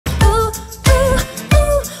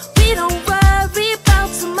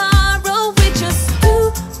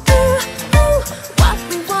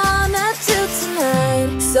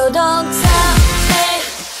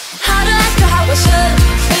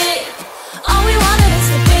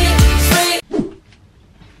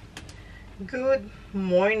Good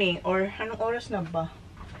morning, or anong oras na ba?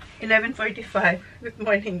 11:45. Good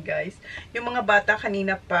morning, guys. Yung mga bata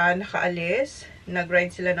kanina pa nakaalis,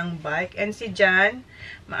 nag-ride sila ng bike, and si Jan,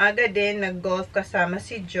 maaga din, nag-golf kasama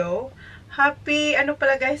si Joe. Happy, ano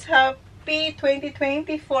pala guys, happy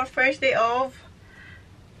 2024, first day of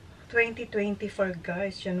 2024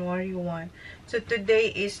 guys, January 1. So today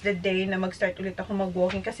is the day na mag-start ulit ako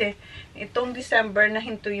mag-walking kasi itong December na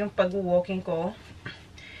hinto yung pag-walking ko.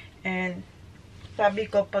 And sabi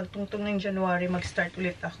ko, pag tungtong ng January, mag-start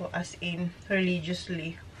ulit ako as in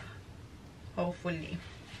religiously. Hopefully.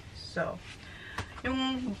 So,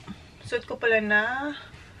 yung suit ko pala na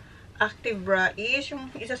active bra is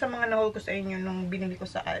yung isa sa mga nahol ko sa inyo nung binili ko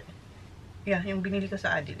sa yung binili ko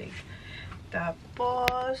sa Adelaide.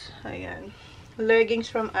 Tapos, ayan.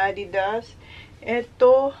 Leggings from Adidas.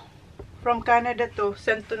 Ito, from Canada to.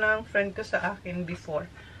 Sent to ng friend ko sa akin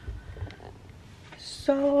before.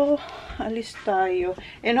 So, alis tayo.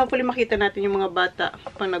 And hopefully makita natin yung mga bata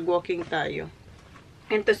pag nag-walking tayo.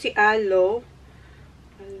 And to si Alo.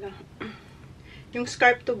 Yung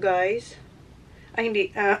scarf to guys. Ay,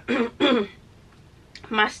 hindi.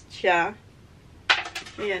 Mask siya.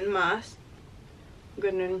 Ayan, mask.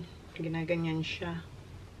 Ganun. Ginaganyan siya.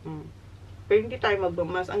 Pero hindi tayo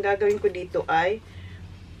magmamas. Ang gagawin ko dito ay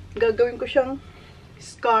gagawin ko siyang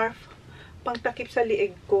scarf pangtakip sa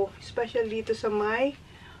liig ko. Especially dito sa may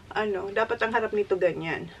dapat ang harap nito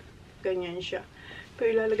ganyan. Ganyan siya.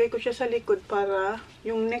 Pero ilalagay ko siya sa likod para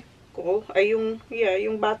yung neck ko, ay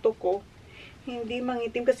yung bato ko hindi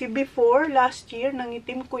mangitim. Kasi before, last year,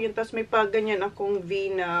 nangitim ko yun. Tapos may ganyan akong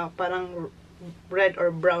V na parang red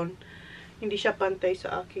or brown. Hindi siya pantay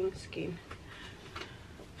sa aking skin.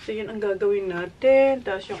 So, yun ang gagawin natin.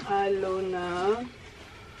 Tapos yung halo na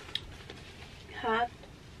hat.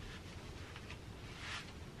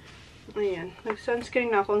 Ayan.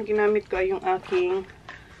 Nag-sunscreen na ako. Ang ginamit ko ay yung aking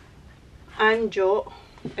Anjo.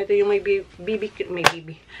 Ito yung may BB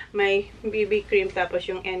cream. Tapos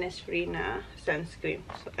yung NS-free na sunscreen.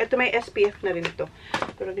 So, ito may SPF na rin ito.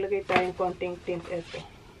 Pero naglagay tayong konting tint ito.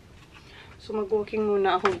 So, mag-walking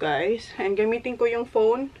muna ako, guys. And gamitin ko yung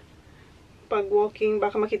phone. Pag-walking,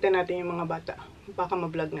 baka makita natin yung mga bata. Baka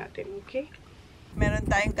ma-vlog natin, okay? Meron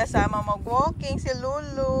tayong kasama mag-walking, si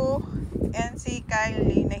Lulu. And si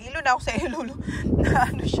Kylie. Nahilo na ako sa Lulu.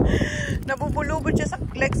 Nabubulubod siya sa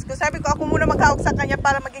legs ko. Sabi ko, ako muna maghawak sa kanya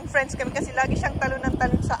para maging friends kami. Kasi lagi siyang talon ng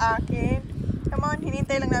talon sa akin. Come on,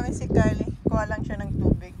 hinintay lang namin si Kylie. Kuha lang siya ng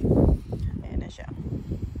tubig. Ayan na siya.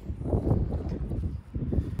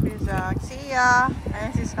 Siya.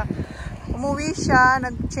 Ayan si Sak. Umuwi siya.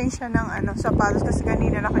 Nag-change siya ng sapatos kasi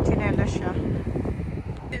kanina nakachinela siya.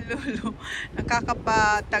 Si Lulu.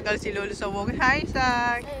 Nakakapatagal si Lulu sa walk. Hi,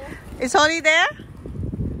 Sak. Is Holly there?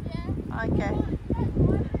 Yeah. Okay.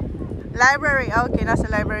 Library. Okay, nasa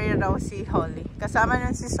library raw si Holly. Kasama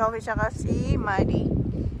nun si Sophie tsaka si Maddie.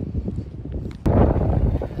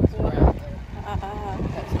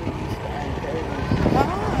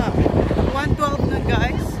 112 na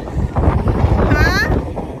guys.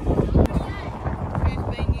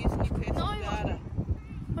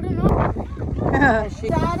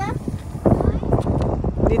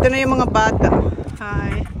 Dito na yung mga bata.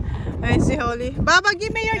 Hi. Ayun si Holly. Baba, give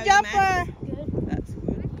me your jumper. That's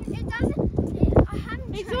good. It doesn't. I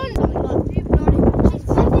haven't. It's on.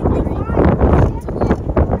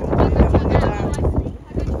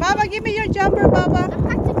 Baba, give me your jumper, Baba.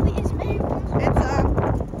 Practically, it's moved. It's hot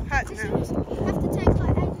now. You have to take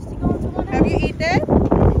like ages to go on to one. Have you eaten?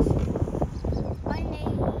 I need.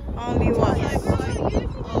 Only one.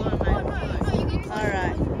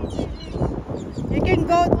 Alright. You can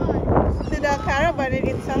go to the caravan and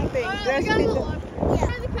eat something. There's Yeah.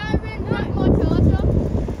 The caravan, not my charger.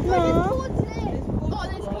 No. Oh,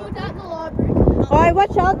 there's food at the library. Alright,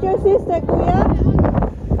 watch out your sister, Kuya.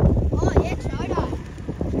 Oh, yeah, Chona.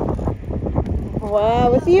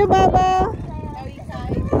 Wow, we'll see you, Baba.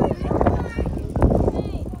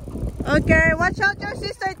 Okay, watch out your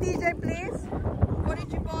sister, TJ, please. What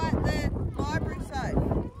did you buy at the library side?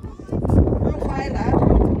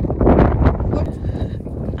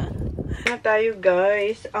 Na tayo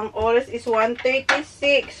guys. Ang oras is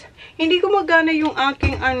 1:36. Hindi ko magana yung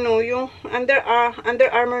aking yung Under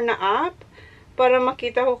Armour na app para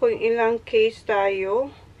makita ko kung ilang case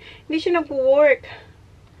tayo. Hindi siya nag-work.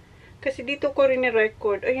 Kasi dito ko rin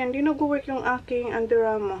ni-record. Ayan, hindi nag-work yung aking Under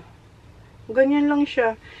Armour. Ganyan lang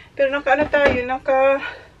siya. Pero tayo,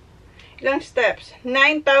 ilang steps?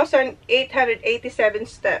 9,887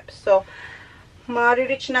 steps. So,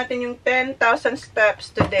 ma-reach natin yung 10,000 steps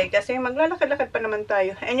today. Kasi maglalakad-lakad pa naman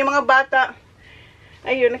tayo. And yung mga bata,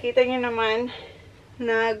 ayun, nakita nyo naman,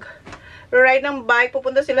 ride ng bike.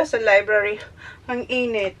 Pupunta sila sa library. Ang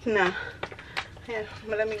init na. Ayan,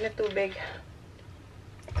 malamig na tubig.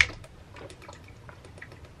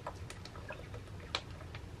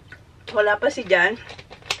 Wala pa si Jan.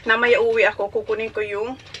 Namaya uwi ako. Kukunin ko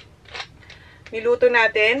yung niluto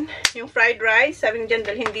natin. Yung fried rice. Sabi ni Jan,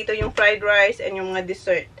 dalhin dito yung fried rice and yung mga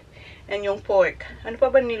dessert. And yung pork. Ano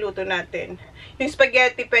pa ba niluto natin? Yung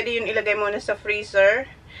spaghetti, pwede yun ilagay muna sa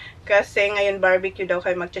freezer. Kasi ngayon barbecue daw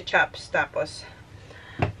kayo magcha-chops. Tapos,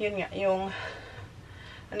 yun nga, yung,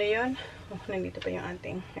 ano yun? Oh, nandito pa yung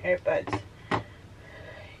ating AirPods.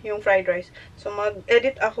 Yung fried rice. So,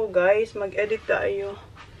 mag-edit ako, guys. Mag-edit tayo.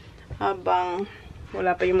 Habang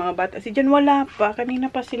wala pa yung mga bata. Si Jan wala pa. Kanina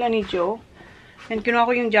pa sila ni Joe. And kinuha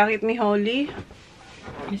ko yung jacket ni Holly.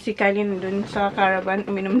 Si Kylie dun sa caravan.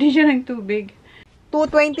 Uminom din siya ng tubig.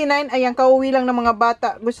 2:29. Ayan, kauwi lang ng mga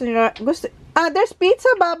bata. Gusto niya, there's pizza,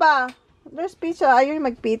 Baba. There's pizza. Ayaw niya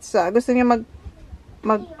mag-pizza. Gusto niya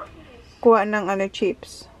magkuha ng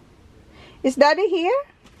chips. Is Daddy here?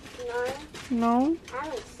 No. I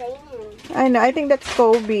haven't seen him. I know. I think that's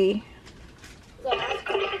Kobe. Yeah.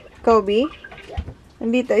 Kobe? Yeah.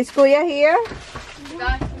 Nandito. Is Kuya here?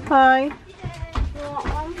 Hi.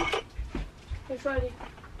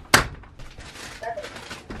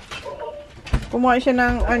 Kumuha siya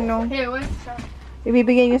ng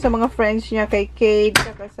ibibigay niya sa mga friends niya, kay Kate,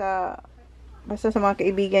 saka basta sa mga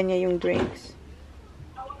kaibigan niya yung drinks.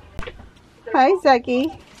 Hi, Zaki.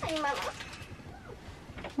 Hi, Mama.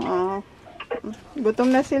 Oh.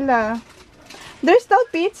 Gutom na sila. There's still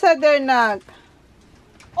pizza there, Nag.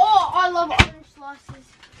 Oh, I love orange slices.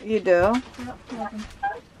 You do?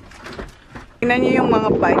 Tingnan niyo yung mga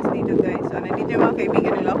bikes dito, guys. So, nandito yung mga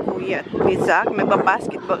kaibigan nila, Kuya at Isaac.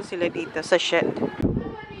 Nagpa-basketball sila dito sa shed.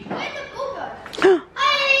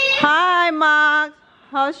 Hi, Max!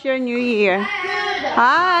 How's your New Year? Good.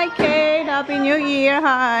 Hi, Kate! Happy New Year!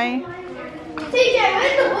 Hi! TJ,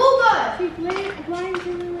 where's the ball go?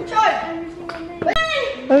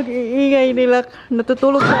 Okay, ingay nila.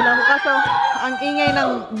 Natutulog sila ako. Kaso, ang ingay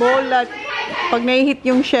ng bola pag nahihit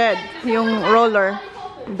yung shed, yung roller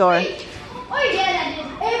door. Oh, yeah,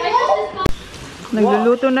 that is.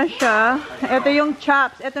 Nagluluto na siya. Ito yung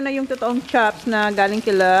chops. Ito na yung totoong chops na galing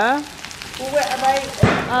kila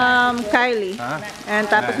Kylie. And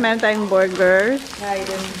tapos meron tayong burgers.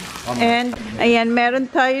 And ayan,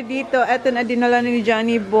 meron tayo dito. Ito na dinala ni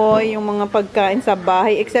Johnny Boy yung mga pagkain sa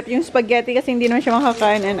bahay. Except yung spaghetti kasi hindi naman siya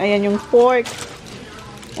makakain. And ayan yung pork.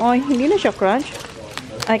 Oh, hindi na siya crunch.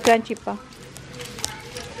 Ay, crunchy pa.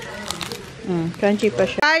 Crunchy pa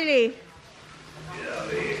siya. Kylie!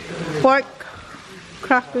 Pork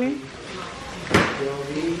crackling.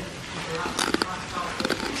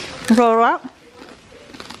 Sarap.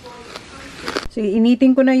 So,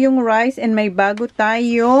 initin ko na yung rice and may bago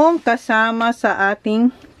tayong kasama sa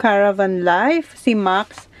ating caravan life. Si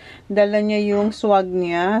Max, dala niya yung swag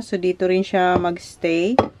niya. So, dito rin siya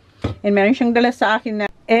magstay. And meron siyang dala sa akin na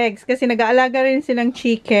eggs. Kasi nag-aalaga rin silang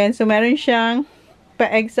chicken. So, meron siyang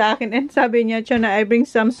pa-egg sa akin. And sabi niya, Chona, I bring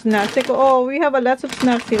some snacks. Ako, oh, we have a lot of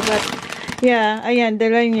snacks here. But, yeah, ayan,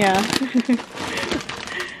 dala niya.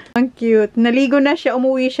 Ang cute. Naligo na siya.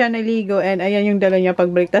 Umuwi siya, naligo. And ayan yung dala niya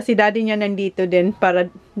pagbalik. Tapos si daddy niya nandito din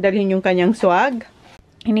para dalhin yung kanyang swag.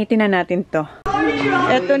 Hinitin na natin to.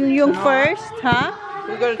 Ito yung first, ha?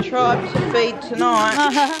 We're gonna try some feed tonight.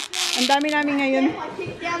 Ang dami namin ngayon.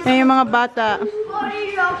 Ayan yung mga bata.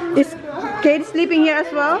 Is Kate sleeping here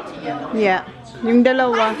as well? Yeah. Yung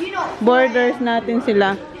dalawa. Borders natin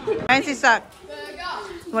sila. Ayan si Sak.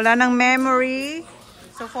 Wala nang memory.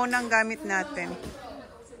 So phone ang gamit natin.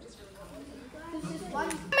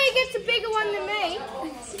 Mommy gets a bigger one than me.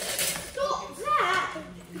 Stop that.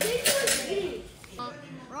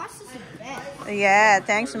 Rice is the best. Yeah,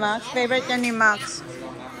 thanks Max. Favorite yan ni Max.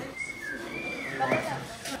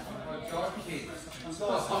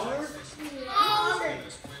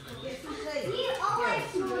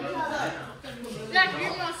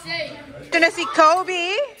 Ito na si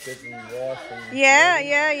Kobe. Yeah.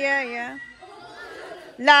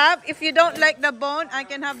 Love, if you don't like the bone, I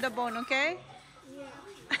can have the bone, okay?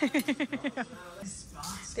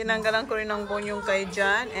 Tinanggalan ko rin ng bone yung kay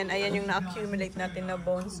Jan. And ayan yung na-accumulate natin na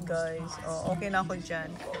bones, guys. Oh, okay na ako dyan.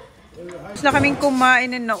 Tapos na kaming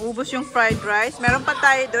kumain and naubos yung fried rice. Meron pa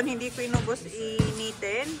tayo doon, hindi ko inubos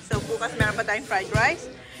initin. So bukas meron pa tayong fried rice.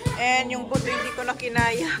 And yung buto hindi ko na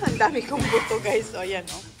kinaya. Ang dami kong buto, guys. O, yan,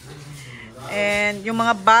 oh. And yung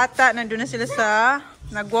mga bata, nandun na sila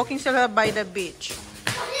nag-walking sila by the beach.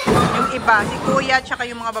 Yung iba, si Kuya, tsaka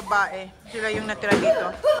yung mga babae. Sila yung natira dito.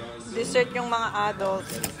 Dessert yung mga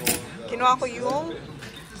adults. Kinuha ko yung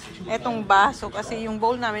etong baso kasi yung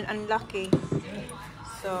bowl namin unlucky.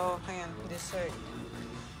 So, ayan, dessert.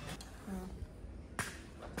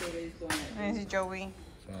 Ayan si Joey.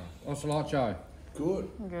 What's the light, Joe? Good.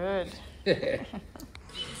 Good.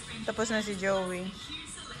 Tapos na si Joey.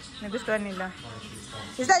 Nagustuhan nila.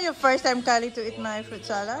 Is that your first time, Kali, to eat my fruit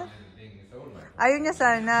salad? Ayun niya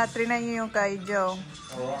sana. Trinay niyo yung kay Joe.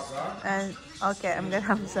 And, okay, I'm gonna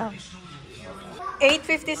have some.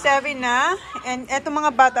 8:57 na. And etong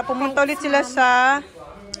mga bata, pumunta ulit sila sa...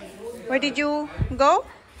 Where did you go?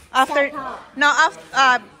 After... No,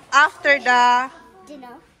 after the...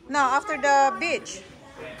 Dinner? No, after the beach.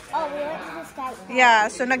 Oh, we went to the skate park.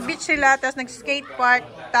 Yeah, so nag-beach sila, tapos nag-skate park,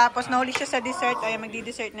 tapos nahuli siya sa dessert, ay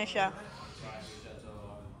magdi-dessert na siya.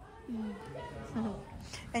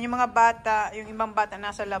 And yung mga bata, yung ibang bata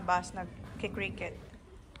nasa labas, nag-cricket.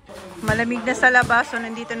 Malamig na sa labas, so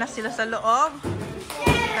nandito na sila sa loob.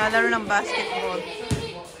 Nalaro ng basketball.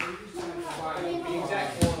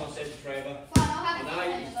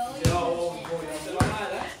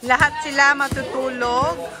 Lahat sila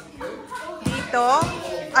matutulog dito.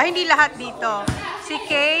 Hindi lahat dito. Si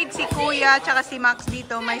Kate, si Kuya, tsaka si Max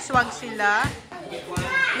dito. May swag sila.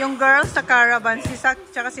 Yung girls sa caravan. Si Sak,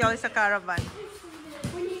 tsaka si Ollie sa caravan.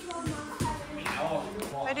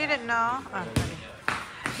 I didn't know.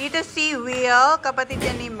 Dito si Will, kapatid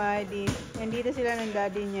niya ni Mardy. And dito sila ng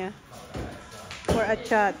daddy niya. For a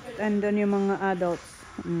chat. And doon yung mga adults.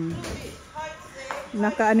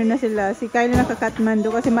 Naka-ano na sila. Si Kyle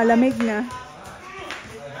naka-Kathmandu kasi malamig na.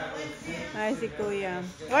 Ay, si Kuya.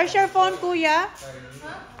 Where's your phone, Kuya?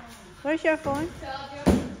 Where's your phone?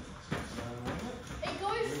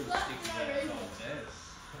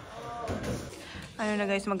 Ano na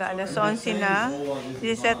guys, mag-alas 11 na.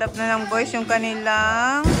 I-set up na ng boys yung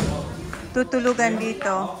kanilang tutulugan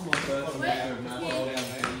dito.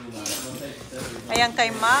 Ayan kay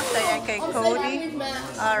Max, ayan kay Cody.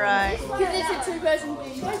 Alright. Because it's a two-person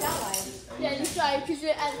thing. Yeah, you try, because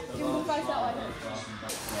you can price that one.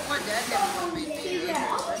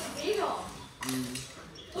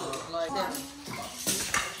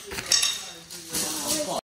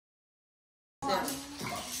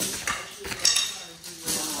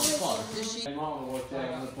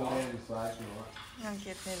 Ang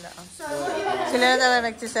cute nila. Sila na talaga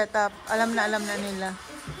nagsiset up. Alam na nila.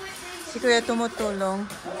 Si Kuya tumutulong.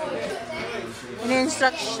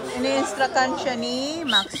 Ini-instructan siya ni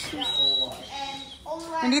Max.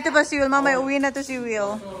 Nandito ba si Will? Mamay, uwi na to si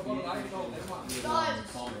Will.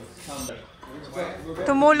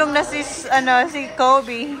 Tumulong na si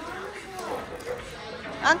Kobe.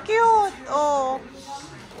 Ang cute! Oh.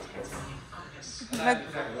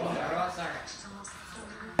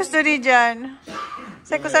 Gusto di dyan.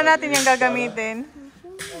 Kung saan natin yung gagamitin?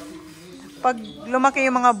 Pag lumaki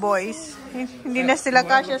yung mga boys, hindi na sila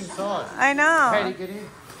kasya. I know.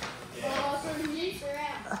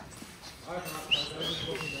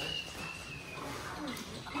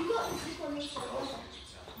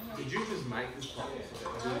 Did you just make this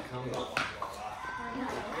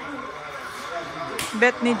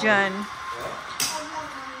Bet ni Jan.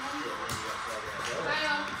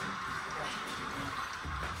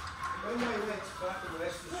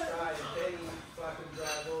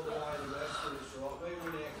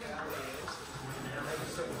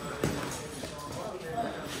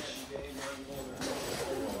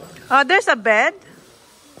 Oh, there's a bed.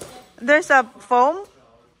 There's a foam.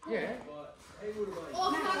 Yeah.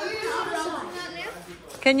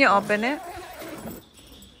 Can you open it?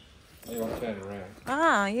 You want to turn it around?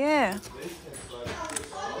 Ah, yeah.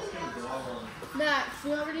 Max,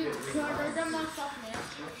 you already grab my stuff now?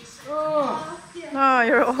 Oh,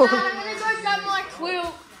 you're old. I'm gonna go grab my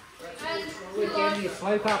quilt. Can you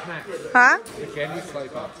slope up, Max? Huh? Can you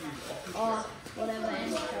slope up? Oh, whatever.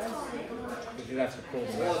 Because you'd have to pull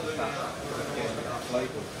the rest of the stuff.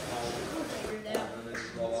 Slope it.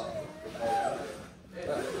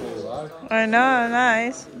 That's cool, though. I know,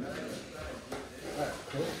 nice. That's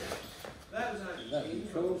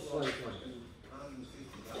cool, slope.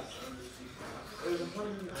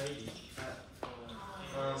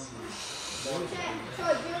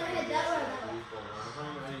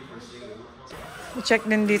 I-check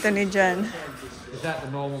din dito ni Jan. Is that the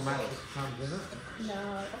normal mat that comes in it?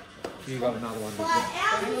 No. You got another one.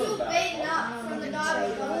 Al's beaten up from the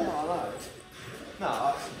diving board.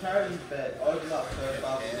 No, carried his bed, opened up her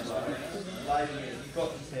bathroom, laid in it, he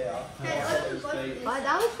got his hair.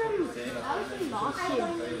 That was from last year.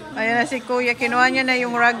 Ayan na si Kuya. Kinuha niya na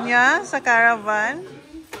yung rug niya sa caravan.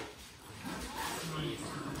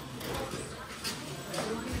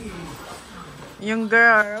 Yung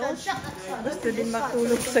girls gusto din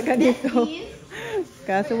matulog sa ganito.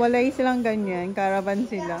 Kaso walay silang ganyan. Caravan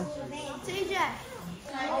sila. TJ,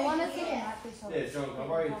 I want to see it.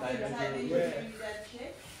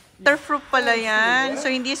 Waterproof pala yan. So,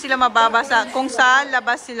 hindi sila mababasa. Kung sa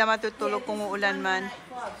labas sila matutulog kung uulan man.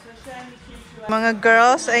 Mga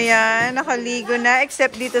girls, ayan, nakaligo na.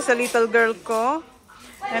 Except dito sa little girl ko.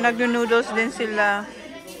 And nagno-noodles din sila.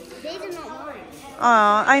 They do not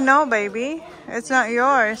want. I know, baby. It's not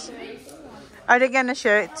yours. Are they gonna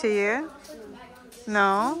share it to you?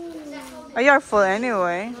 No? Oh, you're full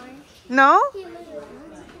anyway. No?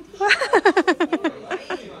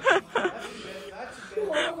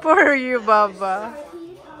 Poor you, Baba.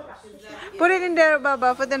 Put it in there,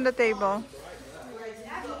 Baba. Put it on the table.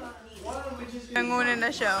 Nanguna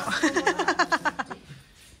na siya.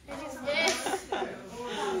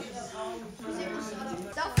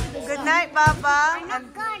 Good night, Baba. And,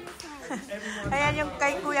 ayan yung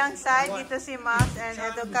kay Kuyang side. Dito si Max. And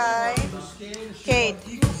ito kay Kate.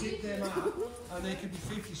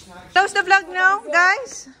 Close the vlog now,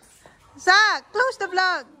 guys. Zach, close the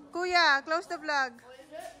vlog. Kuya, close the vlog.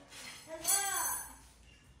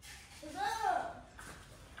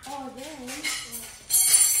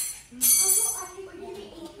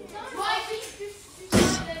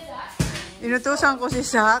 Inutusan ko si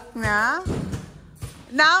Zach na.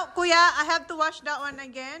 Now, Kuya, I have to wash that one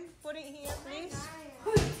again. Put it here, please.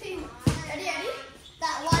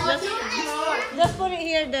 That one. Just put it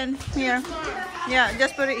here then. Here. Yeah,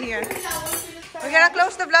 just put it here. We're gonna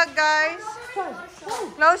close the vlog, guys.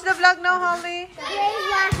 Close the vlog now, Holly. Please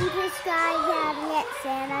like and subscribe. Let's see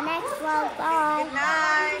our next vlog. Bye. Good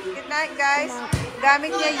night. Good night, guys.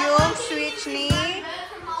 Gamit niya yung switch ni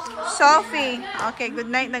Sophie. Okay, good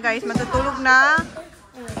night na, guys. Matutulog na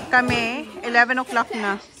kami. 11 o'clock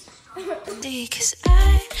na. Because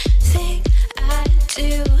I think I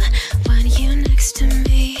do.